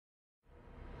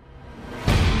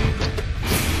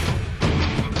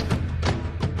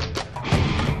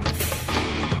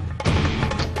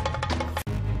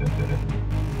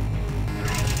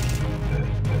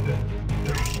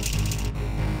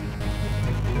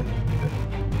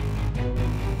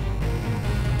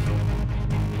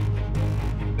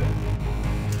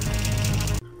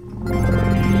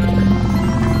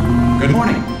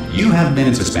been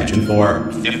in suspension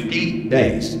for 50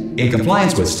 days. In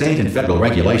compliance with state and federal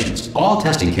regulations, all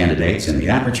testing candidates in the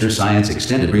Aperture Science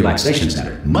Extended Relaxation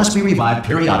Center must be revived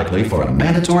periodically for a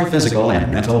mandatory physical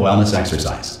and mental wellness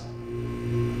exercise.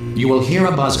 You will hear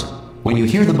a buzzer. When you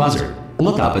hear the buzzer,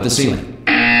 look up at the ceiling.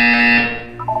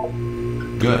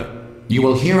 Good. You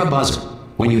will hear a buzzer.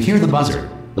 When you hear the buzzer,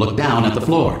 look down at the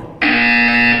floor.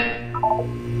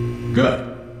 Good.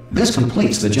 This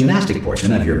completes the gymnastic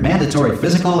portion of your mandatory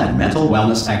physical and mental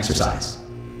wellness exercise.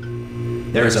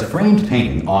 There is a framed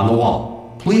painting on the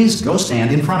wall. Please go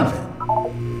stand in front of it.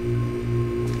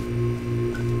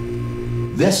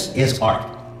 This is art.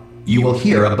 You will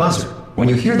hear a buzzer. When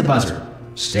you hear the buzzer,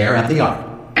 stare at the art.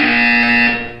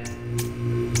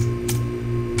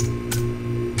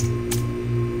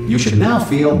 You should now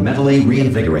feel mentally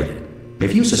reinvigorated.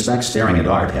 If you suspect staring at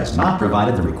art has not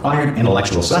provided the required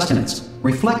intellectual sustenance,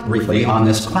 reflect briefly on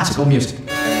this classical music.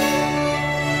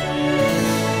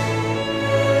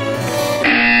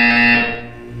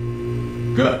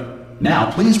 Good.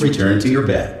 Now please return to your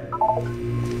bed.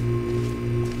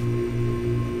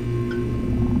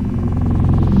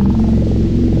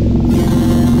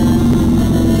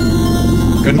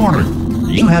 Good morning.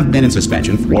 You have been in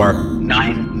suspension for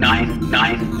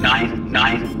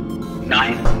 9999999.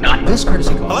 This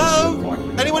courtesy call. Hello?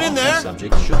 Anyone in there?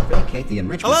 Subject should vacate the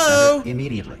enrichment Hello? center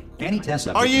immediately. Any test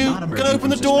subject Are you not gonna emerging open from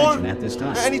the door suspension at this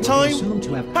time at any will be time? assumed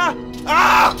to have... Ha!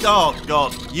 Ah! Oh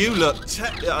God, you look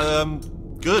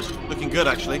good. Looking good,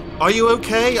 actually. Are you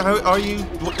okay? Are you?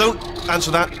 Don't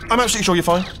answer that. I'm absolutely sure you're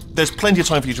fine. There's plenty of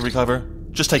time for you to recover.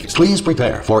 Just take it. Please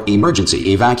prepare for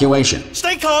emergency evacuation.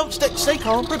 Stay calm. Stay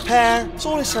calm. Prepare. It's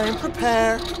all the same.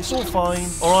 Prepare. It's all fine.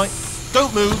 All right.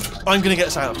 Don't move. I'm gonna get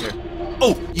us out of here.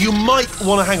 Oh, you might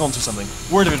want to hang on to something.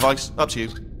 Word of advice. Up to you.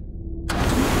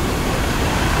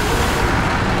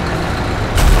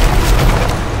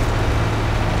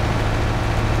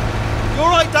 You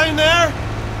all right down there?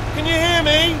 Can you hear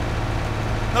me?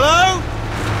 Hello?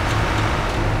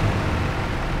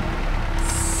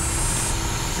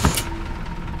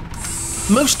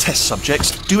 Most test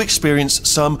subjects do experience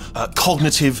some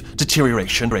cognitive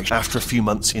deterioration after a few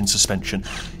months in suspension.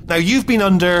 Now, you've been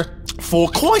under for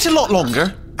quite a lot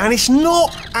longer, and it's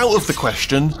not out of the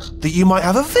question that you might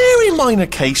have a very minor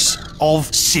case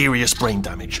of serious brain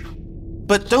damage.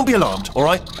 But don't be alarmed, all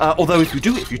right? Although if you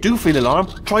do feel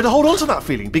alarmed, try to hold on to that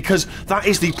feeling, because that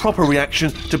is the proper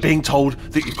reaction to being told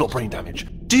that you've got brain damage.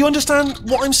 Do you understand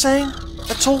what I'm saying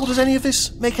at all? Does any of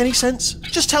this make any sense?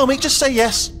 Just tell me, just say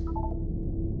yes.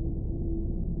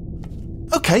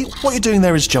 Okay, what you're doing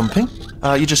there is jumping.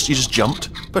 You just jumped.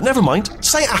 But never mind.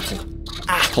 Say apple.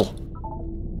 Apple.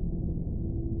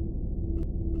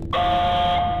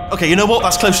 Okay, you know what?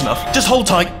 That's close enough. Just hold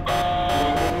tight.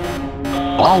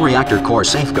 All reactor core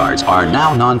safeguards are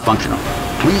now non-functional.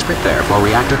 Please prepare for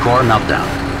reactor core meltdown.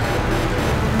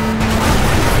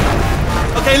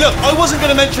 Okay, look, I wasn't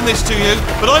going to mention this to you,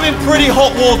 but I'm in pretty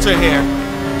hot water here.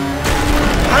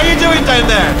 How you doing down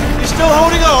there? You still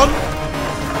holding on?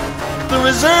 The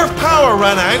reserve power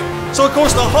ran out, so of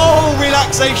course the whole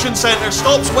relaxation centre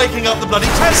stops waking up the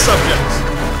bloody test subjects.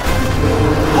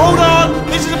 Hold on,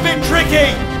 this is a bit tricky.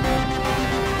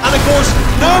 And of course,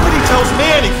 nobody tells me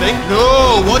anything.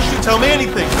 No, why should you tell me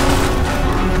anything?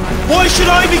 Why should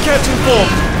I be kept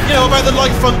informed? You know, about the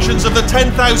life functions of the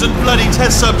 10,000 bloody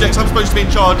test subjects I'm supposed to be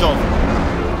in charge of.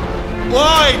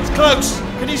 Why? It's close.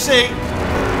 Can you see?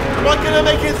 Am I going to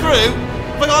make it through?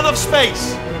 Have I got enough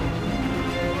space?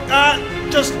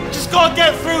 Just gotta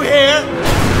get through here.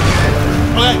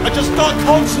 Okay, I just gotta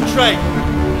concentrate.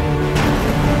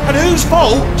 And whose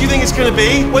fault do you think it's gonna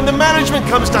be when the management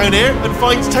comes down here and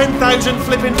finds 10,000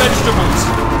 flipping vegetables?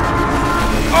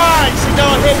 Alright, see, no,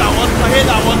 I hear that one. I hear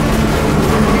that one.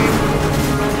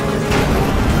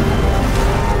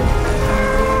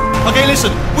 Okay,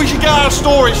 listen, we should get our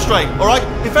story straight, alright?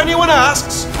 If anyone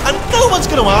asks, and no one's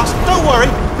gonna ask, don't worry,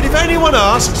 but if anyone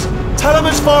asks, tell them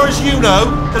as far as you know,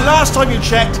 the last time you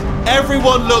checked,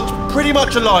 everyone looked pretty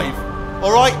much alive.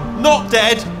 Alright? Not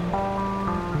dead.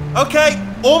 Okay,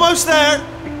 almost there.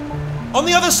 On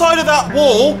the other side of that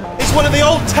wall is one of the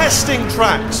old testing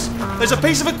tracks. There's a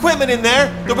piece of equipment in there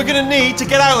that we're going to need to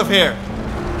get out of here.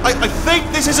 I think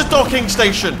this is a docking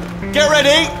station. Get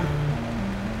ready.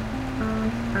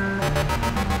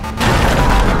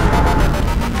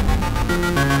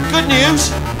 Good news,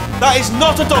 that is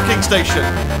not a docking station.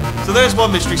 So there's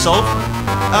one mystery solved.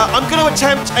 I'm going to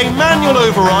attempt a manual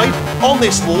override on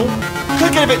this wall.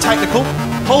 Could get a bit technical.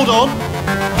 Hold on.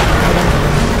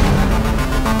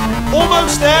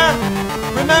 Almost there.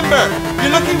 Remember,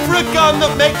 you're looking for a gun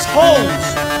that makes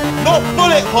holes. not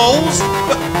bullet holes.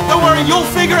 But don't worry, you'll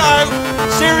figure it out.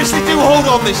 Seriously, do hold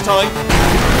on this time.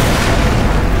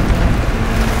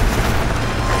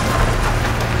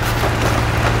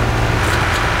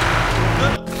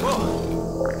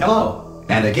 Hello,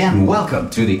 and again, welcome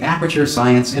to the Aperture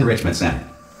Science Enrichment Center.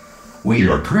 We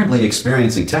are currently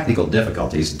experiencing technical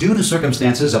difficulties due to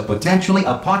circumstances of potentially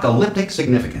apocalyptic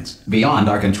significance beyond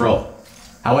our control.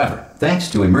 However, thanks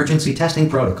to emergency testing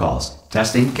protocols,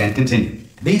 testing can continue.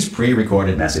 These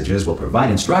pre-recorded messages will provide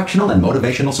instructional and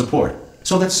motivational support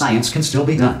so that science can still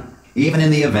be done, even in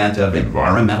the event of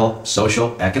environmental,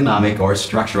 social, economic, or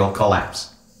structural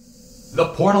collapse. The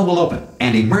portal will open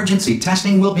and emergency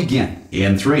testing will begin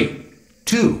in 3,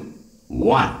 2,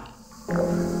 1.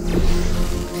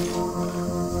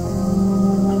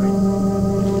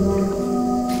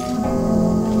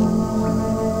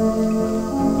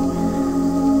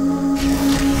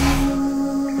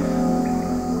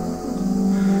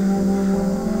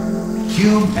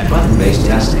 Cube and button-based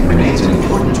testing remains an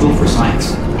important tool for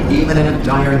science, even in a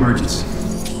dire emergency.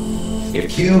 If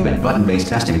cube and button-based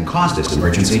testing caused this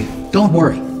emergency, don't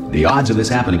worry. The odds of this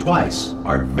happening twice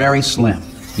are very slim.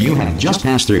 You have just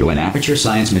passed through an Aperture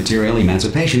Science Material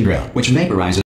Emancipation Drill, which vaporizes